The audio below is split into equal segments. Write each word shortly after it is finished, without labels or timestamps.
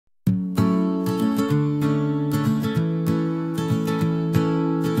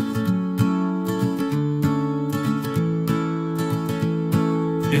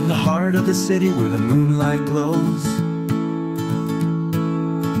In the heart of the city where the moonlight glows,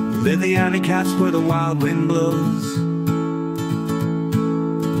 live the alley cats where the wild wind blows.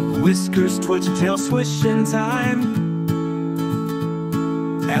 Whiskers twitch and tail swish in time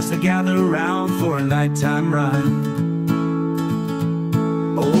as they gather around for a nighttime ride.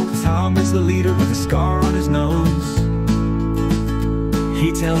 Old Tom is the leader with a scar on his nose.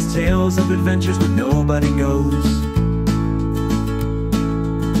 He tells tales of adventures where nobody goes.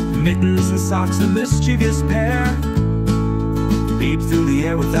 Mittens and Socks, a mischievous pair, leap through the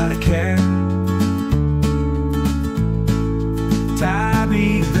air without a care.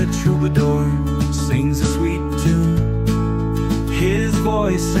 Tabby the Troubadour sings a sweet tune. His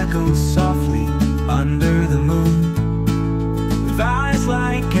voice echoes softly under the moon. With eyes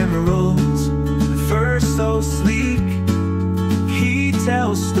like emeralds and fur so sleek, he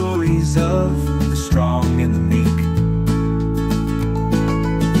tells stories of the strong and the meek.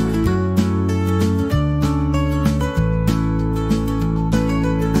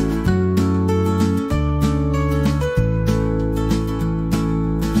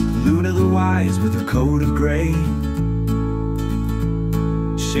 With her coat of gray,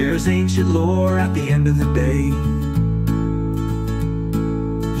 shares ancient lore at the end of the day.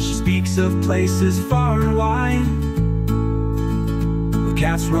 She speaks of places far and wide, where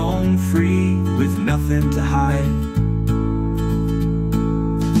cats roam free with nothing to hide.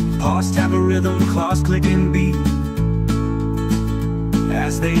 Paws tap a rhythm, claws click and beat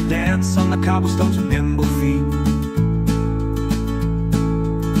as they dance on the cobblestones with nimble feet.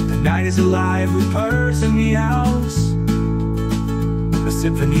 Night is alive with purrs and meows, a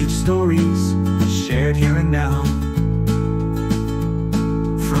symphony of stories shared here and now.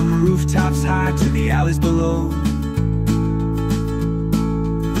 From rooftops high to the alleys below,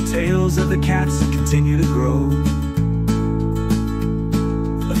 the tales of the cats continue to grow.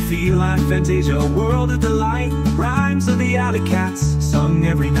 A feline Fantasia, a world of delight, rhymes of the alley cats sung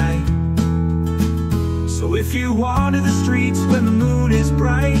every night. So if you wander the streets when the moon is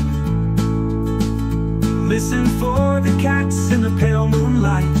bright, listen for the cats in the pale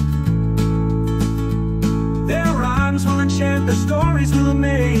moonlight. Their rhymes will enchant, their stories will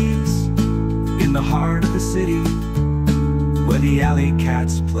amaze. In the heart of the city where the alley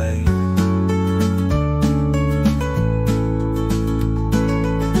cats play.